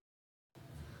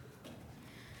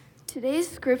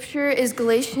Today's scripture is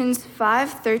Galatians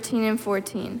 5:13 and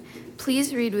 14.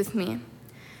 Please read with me.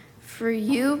 For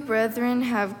you, brethren,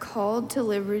 have called to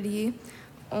liberty,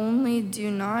 only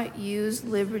do not use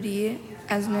liberty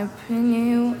as an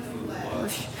opinion,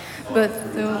 but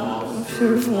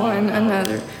serve one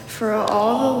another. For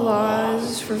all the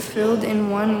laws fulfilled in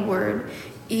one word,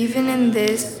 even in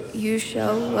this you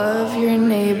shall love your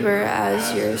neighbor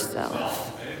as yourself.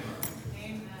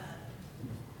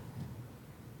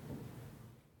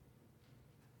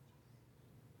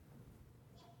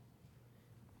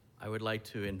 I would like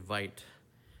to invite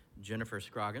Jennifer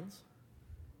Scroggins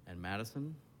and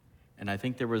Madison, and I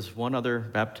think there was one other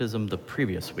baptism the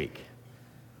previous week.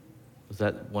 Was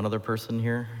that one other person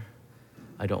here?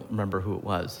 I don't remember who it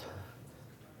was.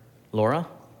 Laura?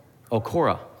 Oh,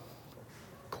 Cora.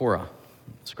 Cora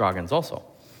Scroggins also.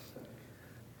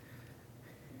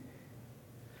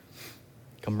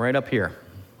 Come right up here.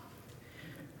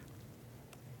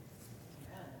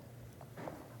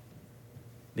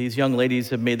 These young ladies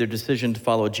have made their decision to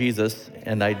follow Jesus,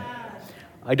 and I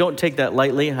don't take that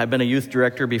lightly. I've been a youth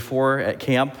director before at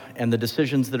camp, and the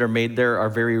decisions that are made there are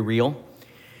very real.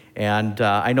 And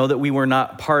I know that we were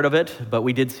not part of it, but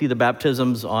we did see the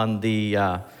baptisms on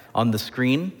the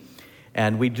screen.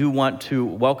 And we do want to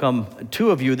welcome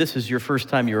two of you. This is your first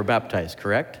time you were baptized,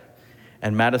 correct?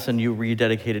 And Madison, you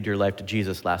rededicated your life to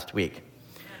Jesus last week.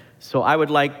 So I would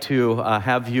like to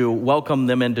have you welcome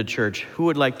them into church. Who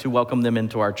would like to welcome them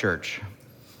into our church?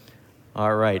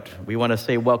 All right. We want to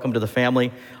say welcome to the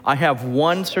family. I have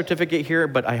one certificate here,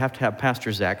 but I have to have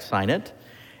Pastor Zach sign it,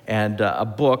 and a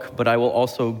book, but I will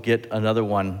also get another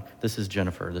one. This is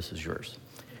Jennifer. This is yours.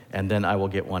 And then I will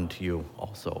get one to you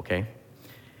also, okay?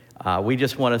 We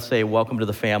just want to say welcome to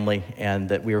the family, and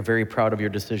that we are very proud of your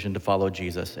decision to follow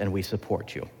Jesus, and we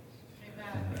support you.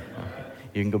 Amen. Okay.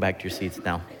 You can go back to your seats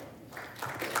now.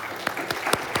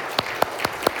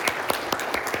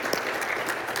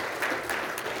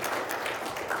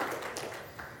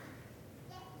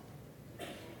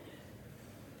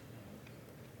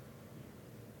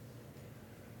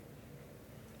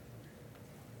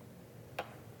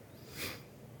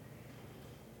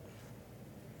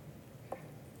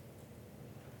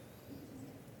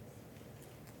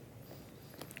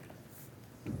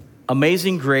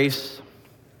 Amazing grace,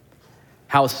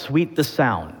 how sweet the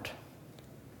sound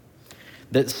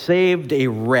that saved a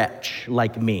wretch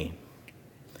like me.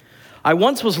 I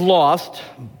once was lost,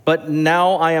 but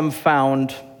now I am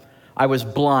found. I was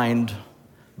blind,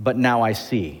 but now I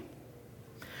see.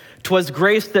 'Twas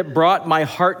grace that brought my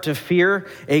heart to fear,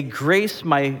 a grace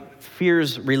my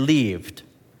fears relieved.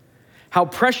 How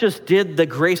precious did the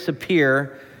grace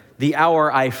appear the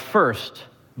hour I first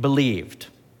believed.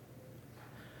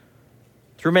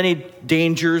 Through many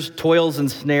dangers, toils,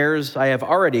 and snares I have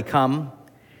already come.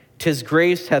 'Tis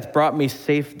grace hath brought me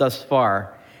safe thus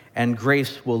far, and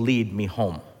grace will lead me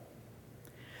home.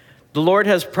 The Lord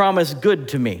has promised good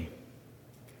to me.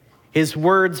 His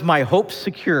words my hope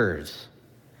secures.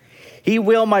 He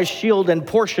will my shield and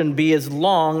portion be as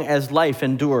long as life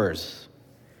endures.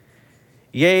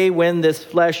 Yea, when this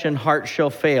flesh and heart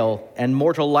shall fail, and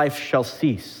mortal life shall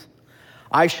cease,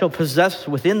 I shall possess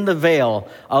within the veil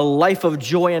a life of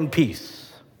joy and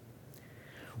peace.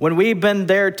 When we've been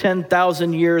there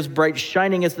 10,000 years, bright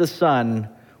shining as the sun,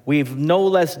 we've no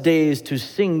less days to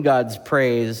sing God's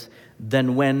praise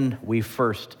than when we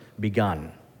first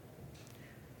begun.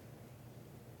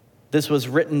 This was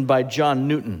written by John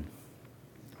Newton.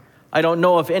 I don't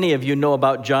know if any of you know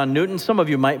about John Newton. Some of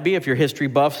you might be if you're history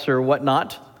buffs or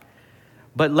whatnot.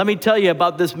 But let me tell you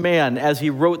about this man as he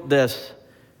wrote this.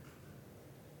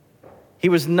 He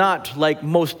was not like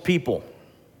most people.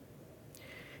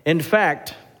 In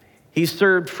fact, he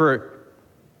served for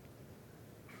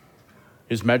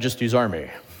His Majesty's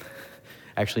Army,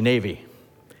 actually Navy.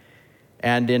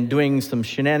 And in doing some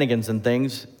shenanigans and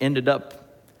things, ended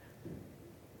up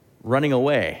running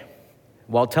away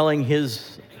while telling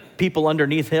his people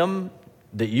underneath him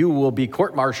that you will be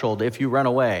court-martialed if you run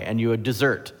away and you would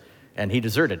desert. And he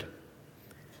deserted.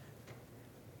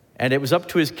 And it was up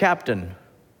to his captain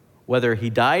whether he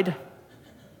died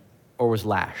or was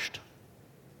lashed.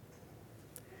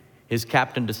 His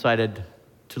captain decided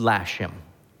to lash him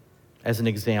as an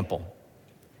example.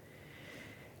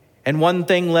 And one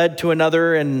thing led to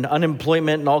another, and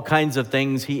unemployment and all kinds of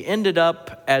things. He ended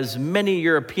up, as many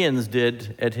Europeans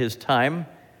did at his time,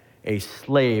 a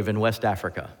slave in West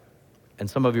Africa. And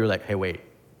some of you are like, hey, wait,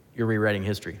 you're rewriting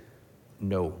history.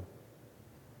 No,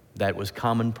 that was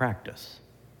common practice.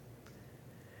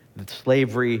 That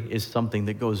slavery is something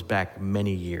that goes back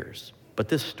many years. But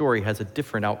this story has a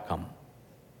different outcome.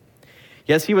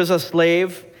 Yes, he was a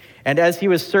slave, And as he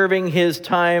was serving his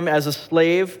time as a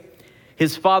slave,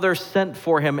 his father sent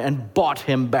for him and bought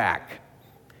him back.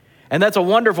 And that's a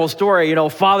wonderful story. You know,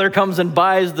 father comes and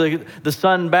buys the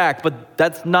son back, but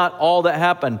that's not all that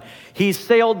happened. He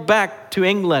sailed back to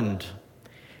England.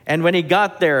 And when he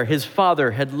got there, his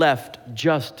father had left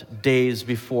just days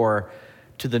before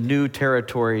to the new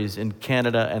territories in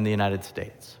Canada and the United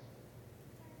States.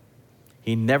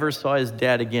 He never saw his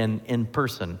dad again in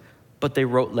person, but they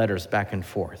wrote letters back and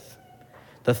forth.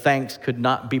 The thanks could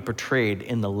not be portrayed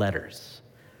in the letters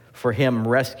for him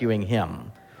rescuing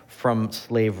him from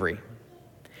slavery.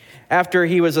 After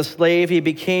he was a slave, he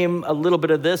became a little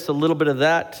bit of this, a little bit of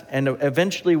that, and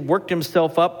eventually worked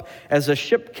himself up as a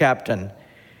ship captain.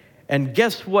 And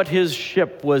guess what his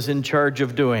ship was in charge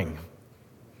of doing?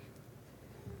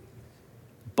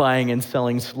 Buying and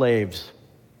selling slaves.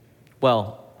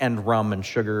 Well, and rum and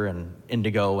sugar and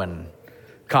indigo and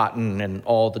cotton and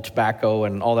all the tobacco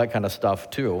and all that kind of stuff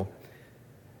too.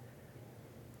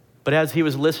 But as he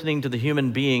was listening to the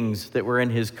human beings that were in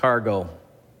his cargo,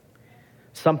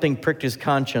 something pricked his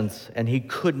conscience, and he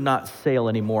could not sail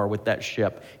anymore with that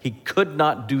ship. He could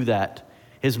not do that.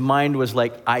 His mind was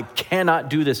like, I cannot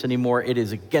do this anymore. It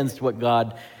is against what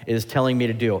God is telling me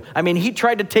to do. I mean, he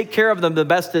tried to take care of them the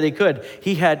best that he could.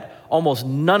 He had almost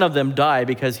none of them die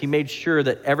because he made sure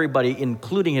that everybody,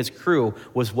 including his crew,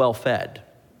 was well fed.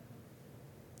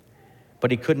 But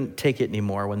he couldn't take it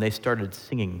anymore when they started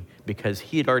singing, because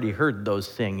he had already heard those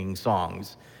singing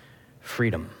songs.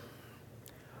 Freedom,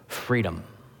 freedom,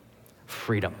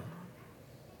 freedom.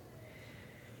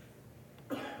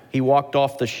 He walked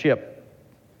off the ship,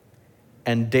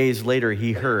 and days later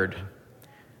he heard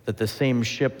that the same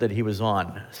ship that he was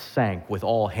on sank with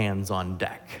all hands on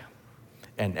deck,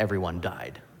 and everyone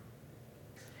died.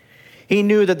 He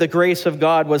knew that the grace of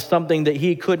God was something that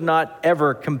he could not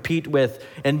ever compete with,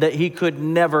 and that he could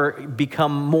never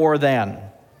become more than.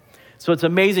 So it's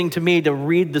amazing to me to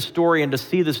read the story and to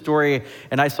see the story.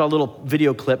 And I saw little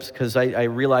video clips because I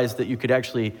realized that you could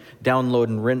actually download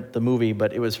and rent the movie,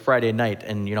 but it was Friday night,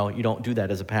 and you don't do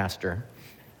that as a pastor.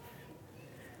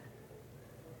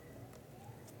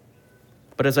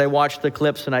 But as I watched the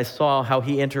clips and I saw how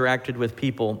he interacted with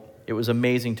people, it was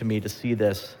amazing to me to see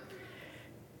this.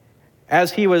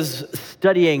 As he was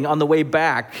studying on the way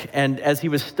back, and as he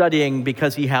was studying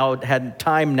because he had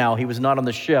time now, he was not on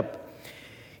the ship,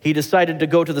 he decided to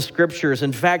go to the scriptures.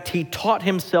 In fact, he taught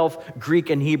himself Greek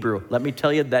and Hebrew. Let me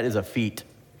tell you, that is a feat.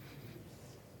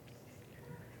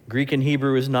 Greek and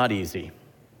Hebrew is not easy.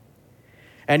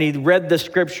 And he read the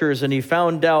scriptures, and he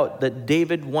found out that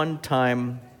David one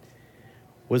time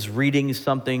was reading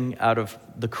something out of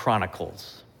the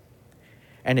Chronicles,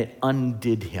 and it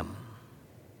undid him.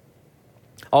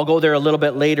 I'll go there a little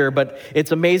bit later, but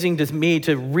it's amazing to me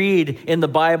to read in the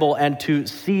Bible and to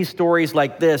see stories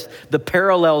like this, the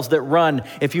parallels that run.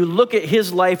 If you look at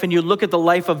his life and you look at the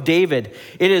life of David,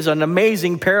 it is an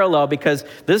amazing parallel, because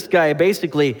this guy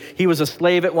basically, he was a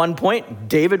slave at one point.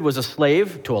 David was a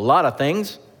slave to a lot of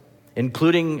things,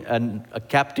 including a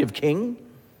captive king.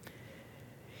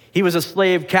 He was a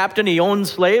slave captain. He owned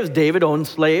slaves. David owned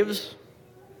slaves.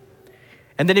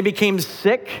 And then he became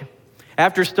sick.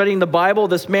 After studying the Bible,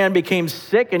 this man became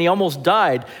sick and he almost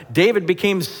died. David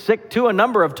became sick too a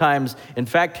number of times. In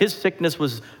fact, his sickness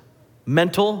was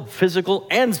mental, physical,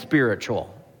 and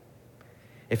spiritual.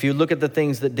 If you look at the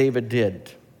things that David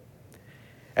did.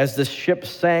 As the ship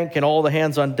sank and all the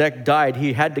hands on deck died,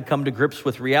 he had to come to grips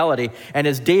with reality. And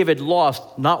as David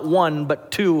lost not one,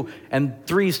 but 2 and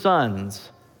 3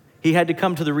 sons, he had to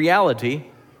come to the reality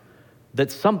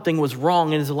that something was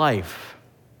wrong in his life.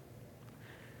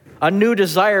 A new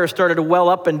desire started to well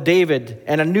up in David,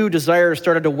 and a new desire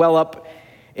started to well up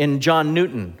in John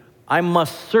Newton. I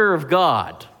must serve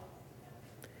God.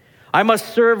 I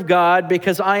must serve God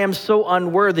because I am so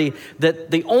unworthy that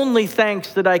the only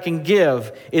thanks that I can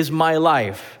give is my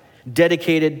life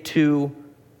dedicated to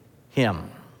Him.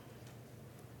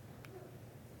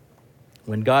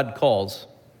 When God calls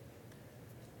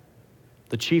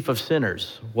the chief of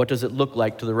sinners, what does it look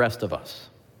like to the rest of us?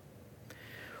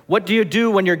 What do you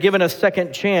do when you're given a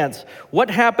second chance? What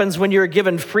happens when you're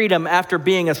given freedom after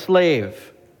being a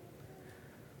slave?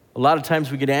 A lot of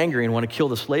times we get angry and want to kill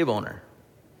the slave owner.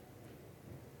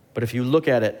 But if you look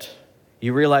at it,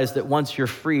 you realize that once you're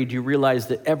freed, you realize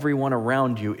that everyone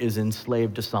around you is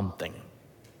enslaved to something.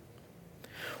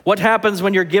 What happens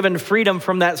when you're given freedom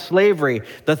from that slavery?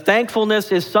 The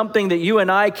thankfulness is something that you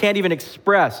and I can't even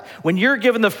express. When you're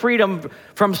given the freedom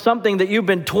from something that you've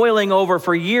been toiling over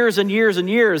for years and years and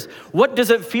years, what does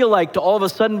it feel like to all of a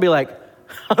sudden be like,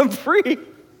 I'm free?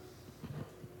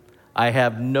 I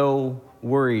have no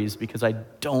worries because I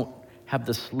don't have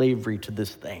the slavery to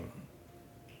this thing.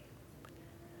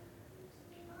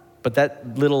 But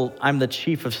that little, I'm the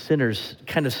chief of sinners,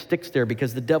 kind of sticks there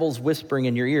because the devil's whispering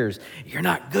in your ears, you're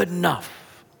not good enough.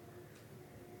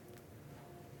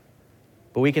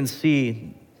 But we can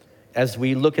see, as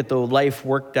we look at the life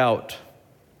worked out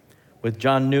with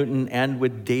John Newton and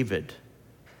with David,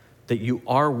 that you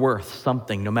are worth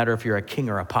something, no matter if you're a king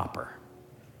or a pauper.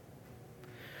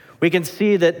 We can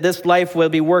see that this life will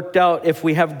be worked out if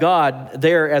we have God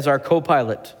there as our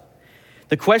co-pilot.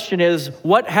 The question is,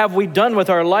 what have we done with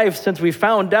our life since we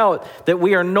found out that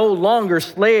we are no longer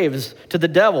slaves to the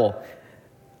devil?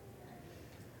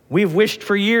 We've wished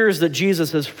for years that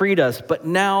Jesus has freed us, but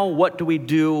now what do we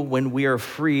do when we are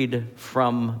freed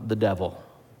from the devil?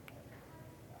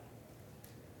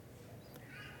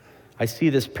 I see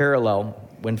this parallel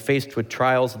when faced with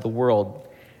trials of the world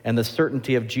and the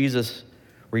certainty of Jesus'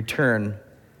 return.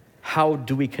 How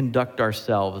do we conduct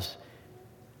ourselves?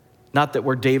 Not that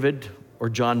we're David or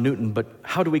John Newton, but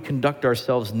how do we conduct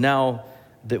ourselves now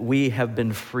that we have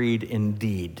been freed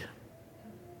indeed?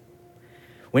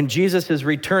 When Jesus is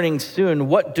returning soon,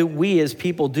 what do we as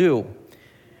people do?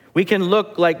 We can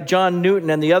look like John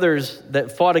Newton and the others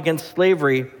that fought against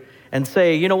slavery and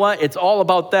say, you know what, it's all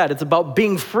about that. It's about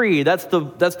being free. That's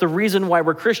the reason why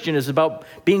we're Christian, is about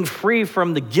being free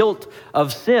from the guilt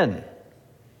of sin.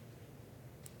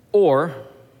 Or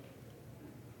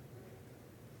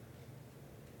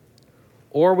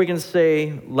we can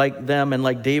say, like them and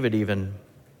like David even,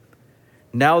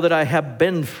 now that I have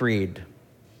been freed,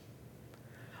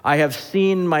 I have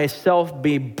seen myself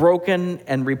be broken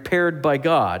and repaired by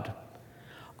God,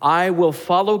 I will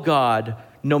follow God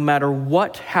no matter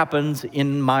what happens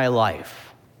in my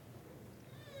life.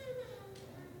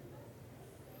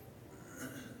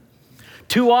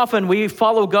 Too often we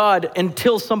follow God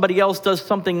until somebody else does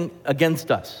something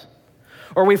against us.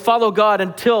 Or we follow God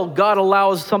until God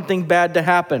allows something bad to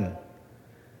happen.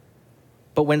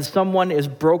 But when someone is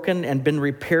broken and been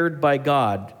repaired by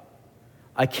God,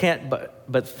 I can't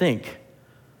but think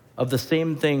of the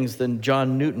same things that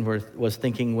John Newton was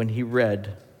thinking when he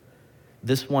read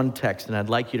this one text, and I'd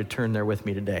like you to turn there with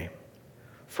me today.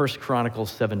 1 Chronicles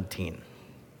 17.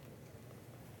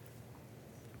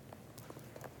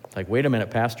 Like, wait a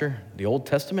minute, Pastor, the Old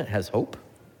Testament has hope?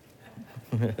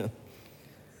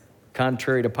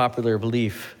 Contrary to popular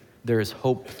belief, there is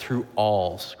hope through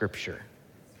all Scripture.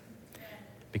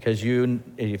 Because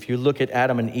if you look at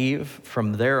Adam and Eve,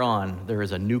 from there on, there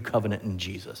is a new covenant in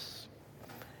Jesus.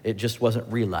 It just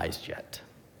wasn't realized yet.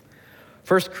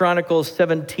 1 Chronicles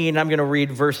 17, I'm going to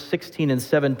read verse 16 and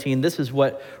 17. This is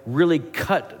what really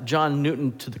cut John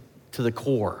Newton to the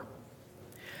core.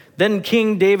 Then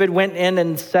King David went in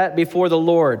and sat before the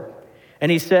Lord,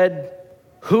 and he said,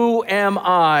 "Who am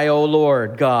I, O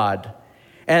Lord God?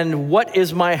 And what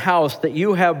is my house that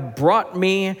you have brought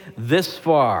me this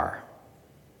far?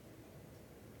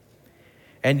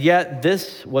 And yet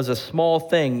this was a small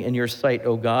thing in your sight,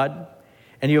 O God.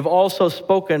 And you have also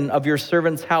spoken of your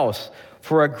servant's house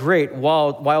for a great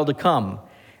while to come,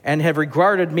 and have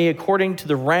regarded me according to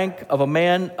the rank of a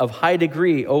man of high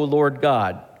degree, O Lord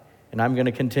God." And I'm going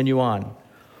to continue on.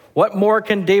 "What more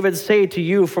can David say to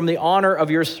you from the honor of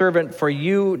your servant? For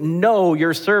you know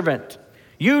your servant.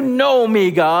 You know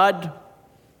me, God.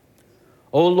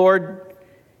 O Lord,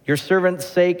 your servant's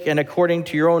sake, and according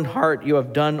to your own heart, you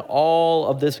have done all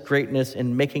of this greatness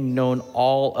in making known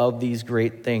all of these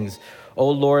great things. O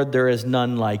Lord, there is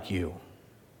none like you."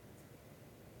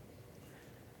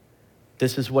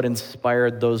 This is what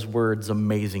inspired those words,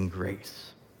 amazing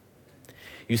grace.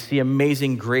 You see,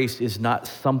 amazing grace is not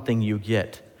something you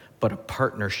get, but a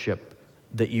partnership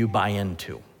that you buy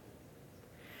into.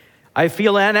 I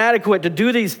feel inadequate to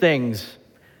do these things.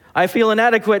 I feel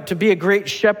inadequate to be a great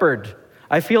shepherd.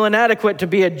 I feel inadequate to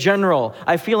be a general.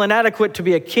 I feel inadequate to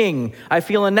be a king. I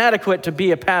feel inadequate to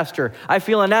be a pastor. I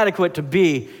feel inadequate to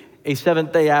be a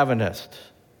Seventh-day Adventist.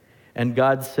 And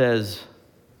God says,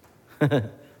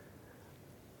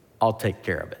 I'll take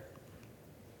care of it.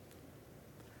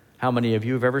 How many of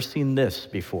you have ever seen this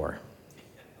before?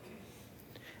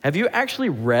 Have you actually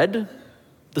read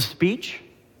the speech?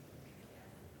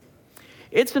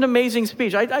 It's an amazing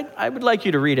speech. I would like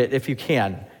you to read it if you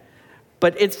can.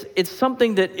 But it's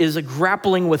something that is a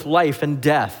grappling with life and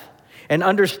death and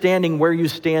understanding where you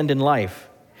stand in life.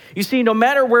 You see, no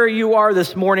matter where you are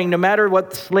this morning, no matter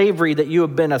what slavery that you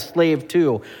have been a slave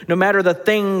to, no matter the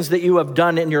things that you have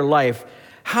done in your life,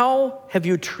 how have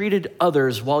you treated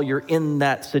others while you're in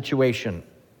that situation?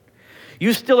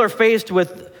 You still are faced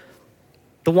with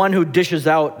the one who dishes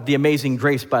out the amazing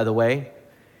grace, by the way.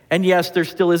 And yes, there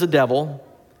still is a devil.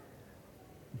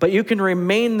 But you can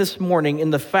remain this morning in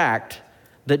the fact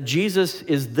that Jesus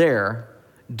is there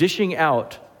dishing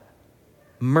out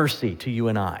mercy to you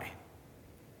and I.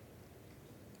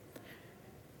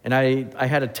 And I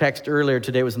had a text earlier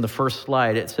today, it was in the first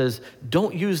slide. It says,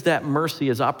 don't use that mercy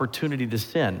as opportunity to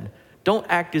sin. Don't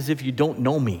act as if you don't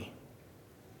know me.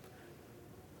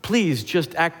 Please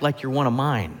just act like you're one of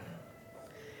mine.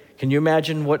 Can you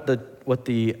imagine what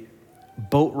the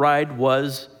boat ride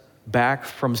was back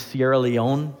from Sierra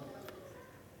Leone?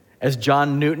 As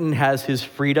John Newton has his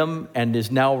freedom and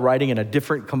is now riding in a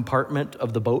different compartment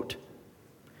of the boat,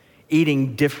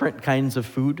 eating different kinds of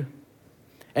food,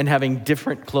 and having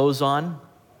different clothes on,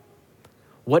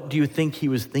 what do you think he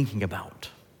was thinking about?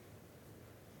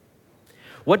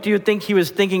 What do you think he was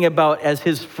thinking about as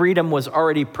his freedom was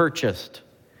already purchased?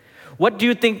 What do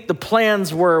you think the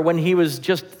plans were when he was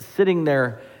just sitting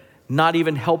there, not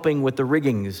even helping with the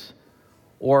riggings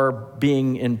or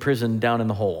being in prison down in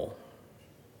the hole?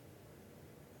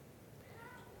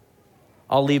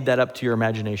 I'll leave that up to your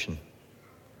imagination.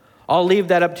 I'll leave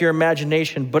that up to your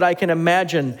imagination, but I can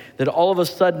imagine that all of a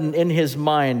sudden in his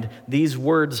mind, these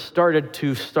words started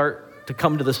to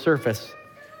come to the surface.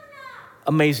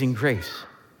 Amazing grace.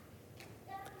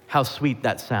 How sweet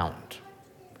that sound.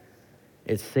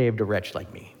 It saved a wretch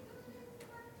like me.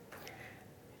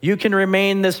 You can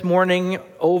remain this morning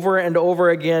over and over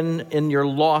again in your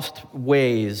lost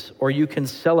ways, or you can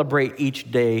celebrate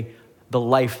each day the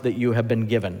life that you have been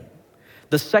given.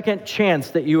 The second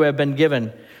chance that you have been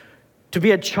given to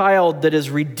be a child that is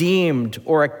redeemed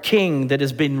or a king that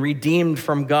has been redeemed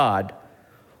from God.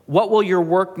 What will your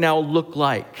work now look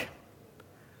like?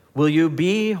 Will you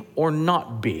be or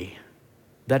not be?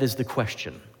 That is the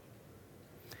question.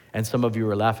 And some of you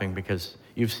are laughing because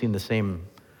you've seen the same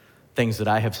things that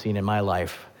I have seen in my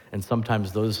life. And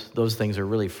sometimes those things are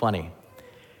really funny.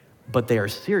 But they are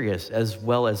serious as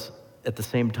well as at the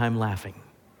same time laughing.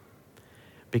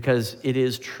 Because it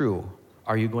is true.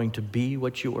 Are you going to be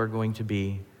what you are going to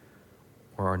be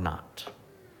or not?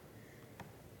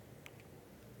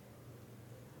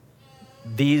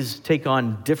 These take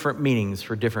on different meanings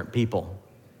for different people.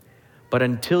 But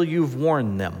until you've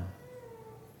worn them,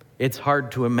 it's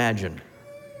hard to imagine.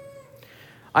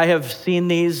 I have seen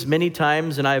these many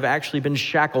times, and I've actually been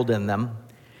shackled in them.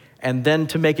 And then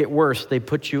to make it worse, they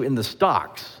put you in the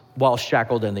stocks while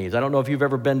shackled in these. I don't know if you've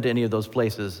ever been to any of those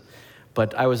places,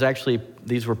 but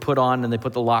these were put on and they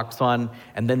put the locks on,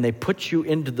 and then they put you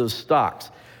into those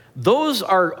stocks. Those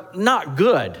are not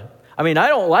good. I mean, I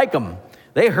don't like them.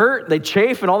 They hurt, they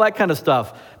chafe, and all that kind of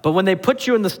stuff. But when they put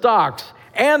you in the stocks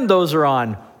and those are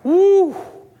on, whoo,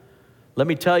 let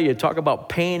me tell you, talk about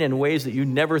pain in ways that you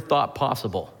never thought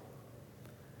possible.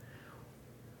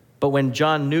 But when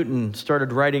John Newton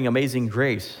started writing Amazing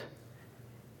Grace,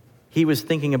 he was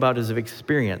thinking about his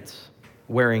experience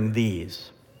wearing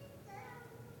these.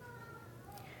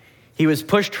 He was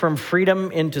pushed from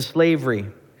freedom into slavery.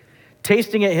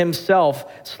 Tasting it himself,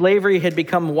 slavery had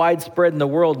become widespread in the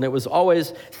world, and it was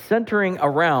always centering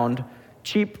around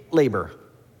cheap labor.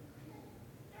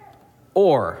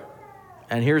 Or,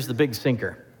 and here's the big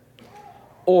sinker,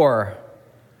 or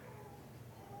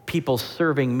people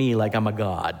serving me like I'm a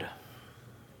god.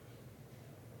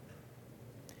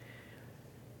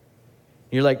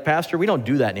 You're like, Pastor, we don't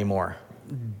do that anymore.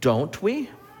 Don't we?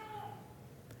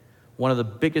 One of the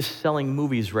biggest selling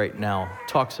movies right now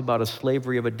talks about a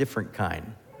slavery of a different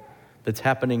kind that's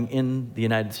happening in the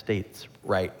United States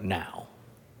right now.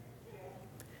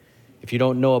 If you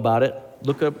don't know about it,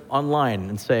 look up online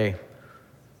and say,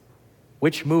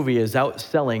 which movie is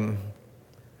outselling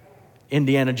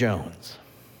Indiana Jones?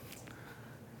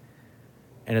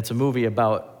 And it's a movie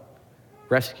about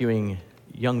rescuing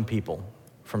young people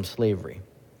from slavery,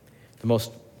 the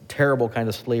most terrible kind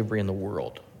of slavery in the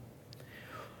world.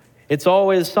 It's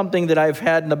always something that I've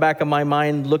had in the back of my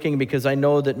mind looking, because I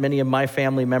know that many of my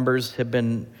family members have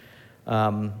been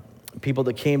people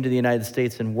that came to the United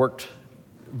States and worked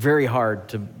very hard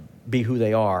to be who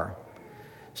they are.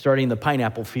 Starting the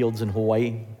pineapple fields in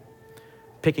Hawaii,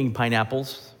 picking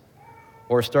pineapples,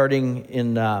 or starting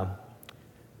in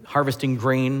harvesting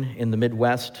grain in the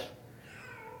Midwest.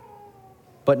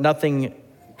 But nothing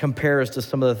compares to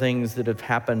some of the things that have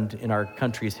happened in our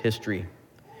country's history.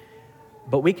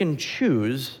 But we can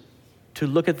choose to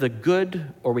look at the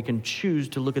good, or we can choose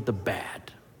to look at the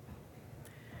bad.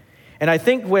 And I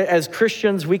think as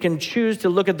Christians, we can choose to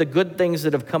look at the good things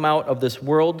that have come out of this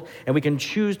world, and we can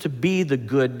choose to be the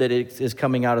good that is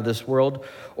coming out of this world,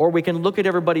 or we can look at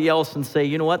everybody else and say,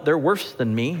 you know what, they're worse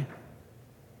than me.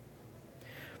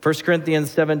 1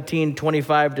 Corinthians 17,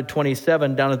 25 to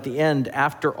 27, down at the end,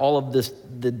 after all of this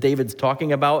that David's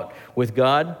talking about with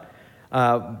God,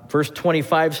 verse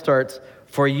 25 starts,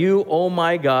 "For you, O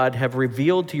my God, have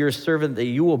revealed to your servant that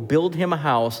you will build him a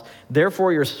house.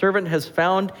 Therefore your servant has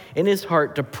found in his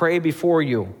heart to pray before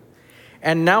you.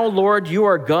 And now, Lord, you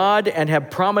are God and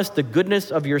have promised the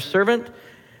goodness of your servant.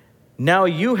 Now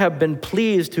you have been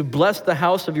pleased to bless the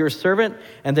house of your servant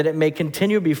and that it may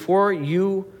continue before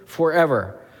you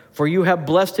forever. For you have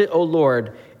blessed it, O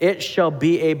Lord. It shall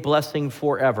be a blessing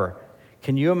forever."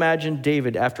 Can you imagine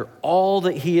David, after all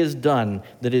that he has done,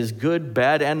 that is good,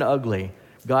 bad, and ugly,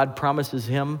 God promises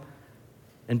him,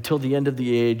 until the end of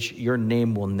the age, your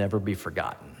name will never be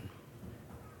forgotten.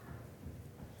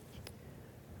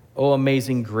 Oh,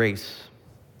 amazing grace,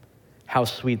 how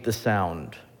sweet the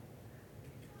sound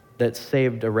that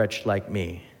saved a wretch like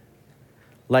me.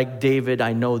 Like David,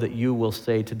 I know that you will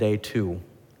say today too,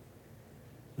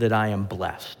 that I am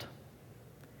blessed,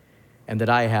 and that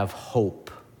I have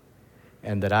hope,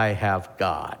 and that I have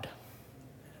God.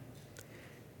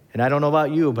 And I don't know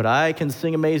about you, but I can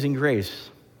sing Amazing Grace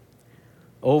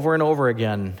over and over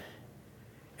again.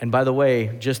 And by the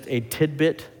way, just a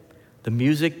tidbit, the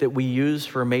music that we use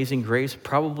for Amazing Grace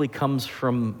probably comes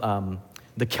from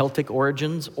the Celtic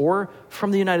origins or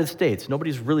from the United States.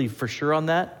 Nobody's really for sure on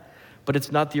that, but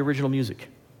it's not the original music.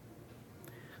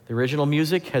 The original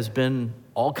music has been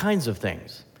all kinds of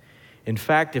things. In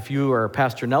fact, if you are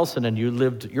Pastor Nelson and you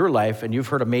lived your life and you've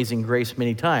heard Amazing Grace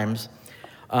many times,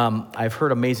 I've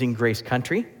heard Amazing Grace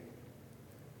Country.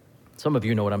 Some of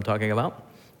you know what I'm talking about.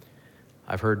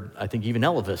 I've heard, I think, even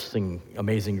Elvis sing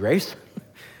Amazing Grace,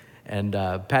 and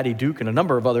Patty Duke and a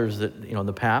number of others that, in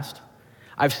the past.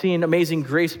 I've seen Amazing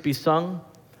Grace be sung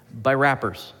by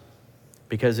rappers,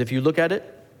 because if you look at it,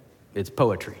 it's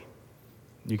poetry.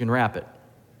 You can rap it.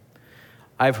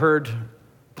 I've heard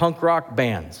punk rock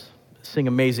bands sing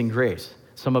Amazing Grace.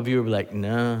 Some of you will be like,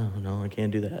 no, I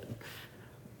can't do that.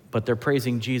 But they're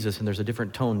praising Jesus, and there's a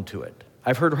different tone to it.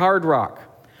 I've heard hard rock.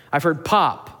 I've heard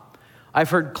pop. I've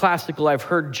heard classical. I've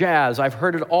heard jazz. I've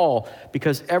heard it all,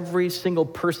 because every single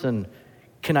person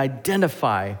can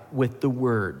identify with the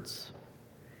words.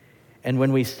 And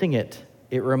when we sing it,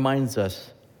 it reminds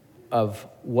us of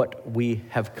what we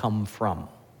have come from.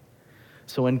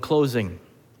 So in closing,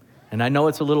 and I know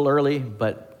it's a little early,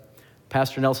 but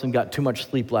Pastor Nelson got too much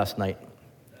sleep last night.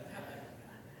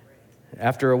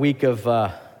 After a week of,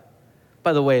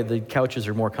 by the way, the couches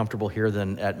are more comfortable here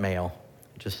than at Mayo.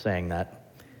 Just saying that.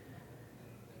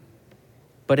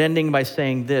 But ending by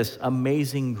saying this,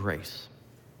 Amazing Grace.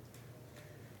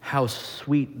 How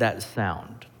sweet that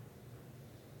sound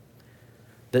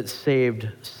that saved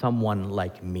someone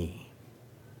like me.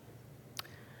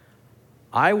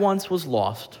 I once was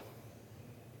lost,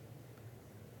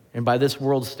 and by this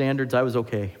world's standards, I was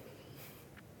okay.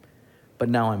 But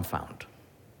now I'm found.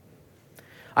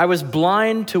 I was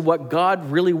blind to what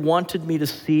God really wanted me to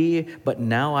see, but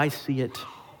now I see it.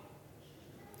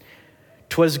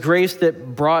 'Twas grace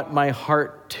that brought my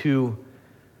heart to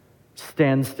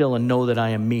stand still and know that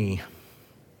I am me,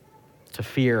 to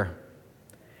fear,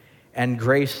 and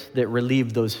grace that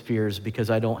relieved those fears because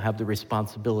I don't have the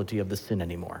responsibility of the sin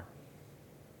anymore.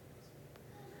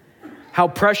 How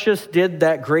precious did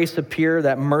that grace appear,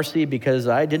 that mercy, because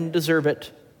I didn't deserve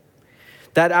it.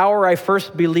 That hour I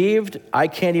first believed, I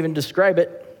can't even describe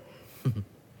it.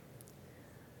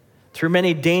 Through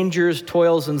many dangers,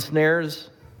 toils, and snares,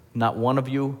 not one of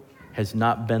you has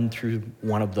not been through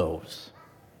one of those.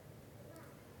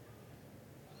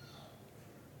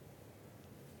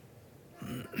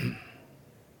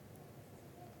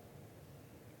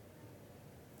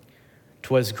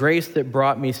 "'Twas grace that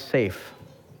brought me safe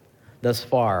thus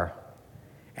far,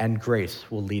 and grace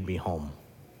will lead me home."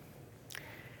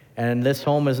 And this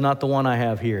home is not the one I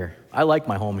have here. I like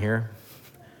my home here,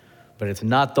 but it's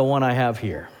not the one I have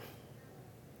here.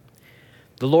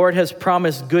 The Lord has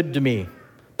promised good to me,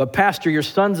 but Pastor, your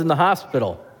son's in the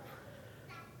hospital.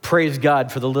 Praise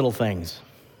God for the little things.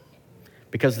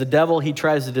 Because the devil, he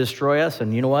tries to destroy us,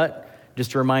 and you know what?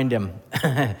 Just to remind him,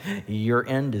 your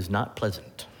end is not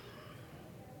pleasant.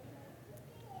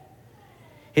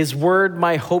 His word,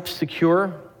 my hope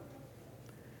secure.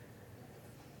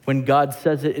 When God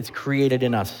says it, it's created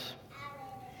in us.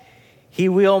 He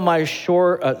will my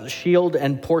shield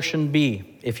and portion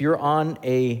be. If you're on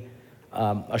a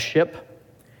ship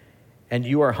and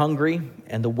you are hungry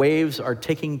and the waves are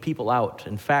taking people out.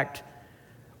 In fact,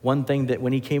 one thing that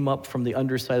when he came up from the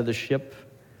underside of the ship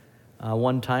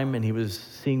one time and he was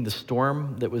seeing the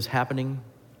storm that was happening.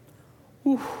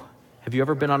 Whew, have you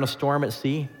ever been on a storm at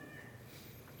sea?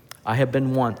 I have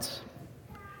been once.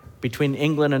 between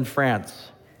England and France.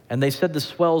 And they said the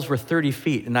swells were 30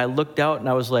 feet. And I looked out and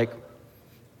I was like,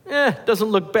 doesn't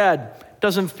look bad.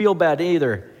 Doesn't feel bad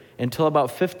either. Until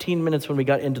about 15 minutes when we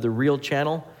got into the real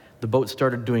channel, the boat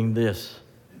started doing this.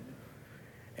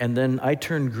 And then I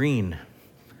turned green.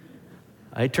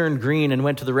 I turned green and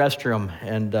went to the restroom,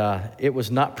 and it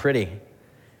was not pretty.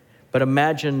 But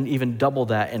imagine even double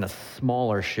that in a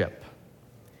smaller ship.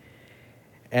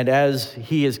 And as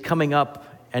he is coming up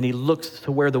and he looks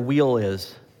to where the wheel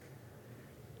is,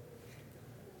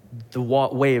 the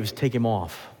waves take him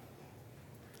off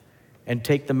and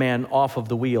take the man off of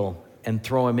the wheel and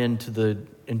throw him into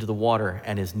the water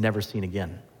and is never seen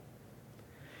again.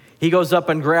 He goes up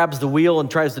and grabs the wheel and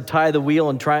tries to tie the wheel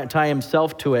and tie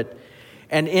himself to it.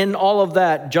 And in all of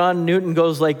that, John Newton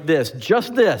goes like this,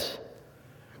 just this: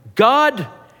 God,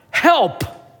 help!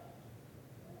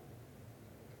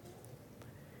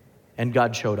 And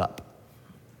God showed up.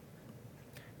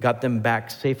 Got them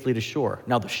back safely to shore.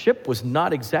 Now, the ship was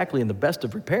not exactly in the best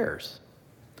of repairs,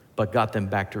 but got them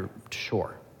back to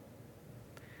shore.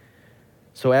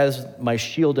 So as my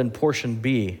shield and portion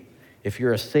be, if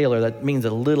you're a sailor, that means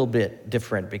a little bit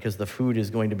different because the food is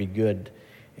going to be good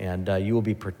and you will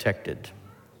be protected.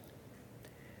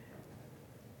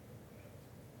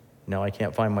 Now I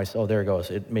can't find oh, there it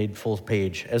goes. It made full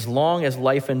page. As long as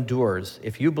life endures,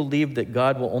 if you believe that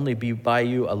God will only be by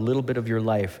you a little bit of your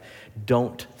life,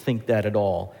 don't think that at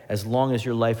all. As long as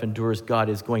your life endures, God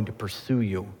is going to pursue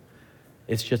you.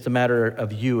 It's just a matter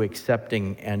of you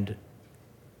accepting and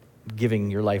giving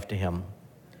your life to him.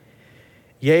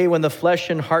 Yea, when the flesh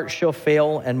and heart shall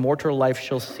fail and mortal life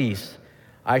shall cease,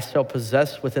 I shall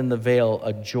possess within the veil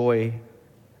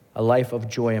a life of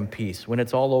joy and peace. When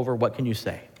it's all over, what can you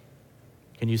say?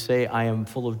 Can you say, I am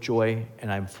full of joy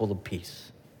and I'm full of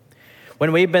peace?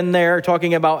 When we've been there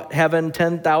talking about heaven,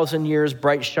 10,000 years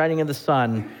bright shining in the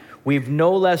sun, we've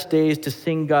no less days to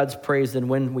sing God's praise than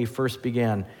when we first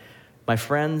began. My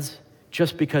friends,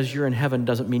 just because you're in heaven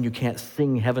doesn't mean you can't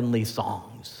sing heavenly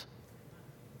songs,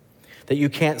 that you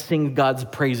can't sing God's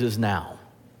praises now.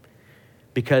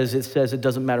 Because it says it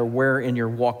doesn't matter where in your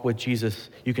walk with Jesus,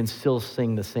 you can still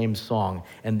sing the same song,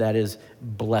 and that is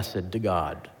blessed to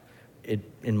God. It,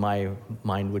 in my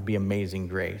mind, would be amazing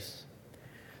grace.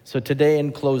 So today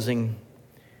in closing,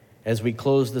 as we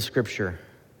close the scripture,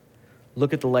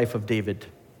 look at the life of David.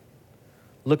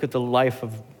 Look at the life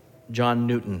of John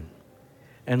Newton.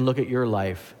 And look at your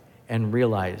life and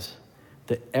realize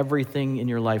that everything in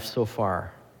your life so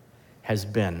far has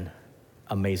been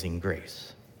amazing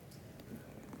grace.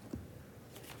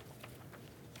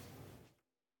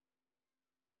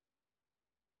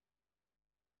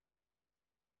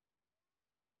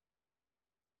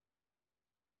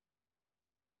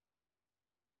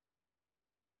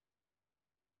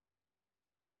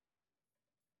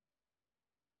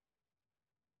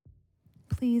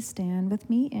 Please stand with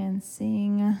me and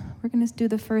sing. We're going to do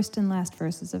the first and last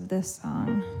verses of this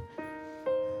song.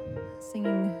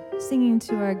 Singing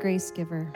to our grace giver.